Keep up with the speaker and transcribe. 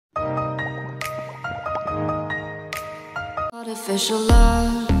Artificial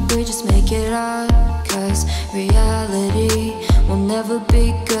love, we just make it up, 'cause reality will never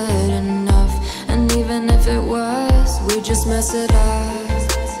be good enough. And even if it was, we just mess it up,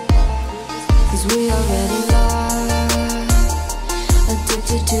 'cause we already lost,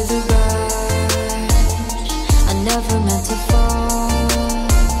 addicted to the rush. I never meant to fall,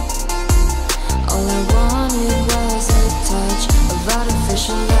 all I wanted was a touch of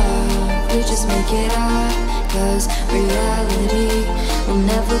artificial love. We just make it up, 'cause reality will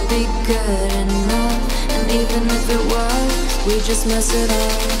never be good enough. And even if it was, we just mess it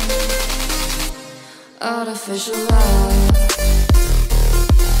up. Artificial love,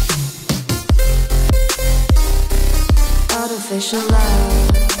 artificial love,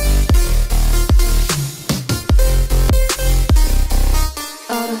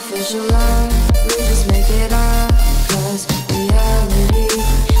 artificial love. We just make it up, 'cause reality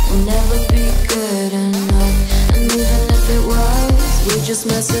will never be good enough. And even if it was, we just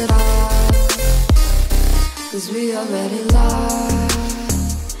mess it up, 'cause we already lost,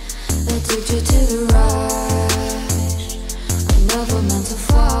 addicted to the rush.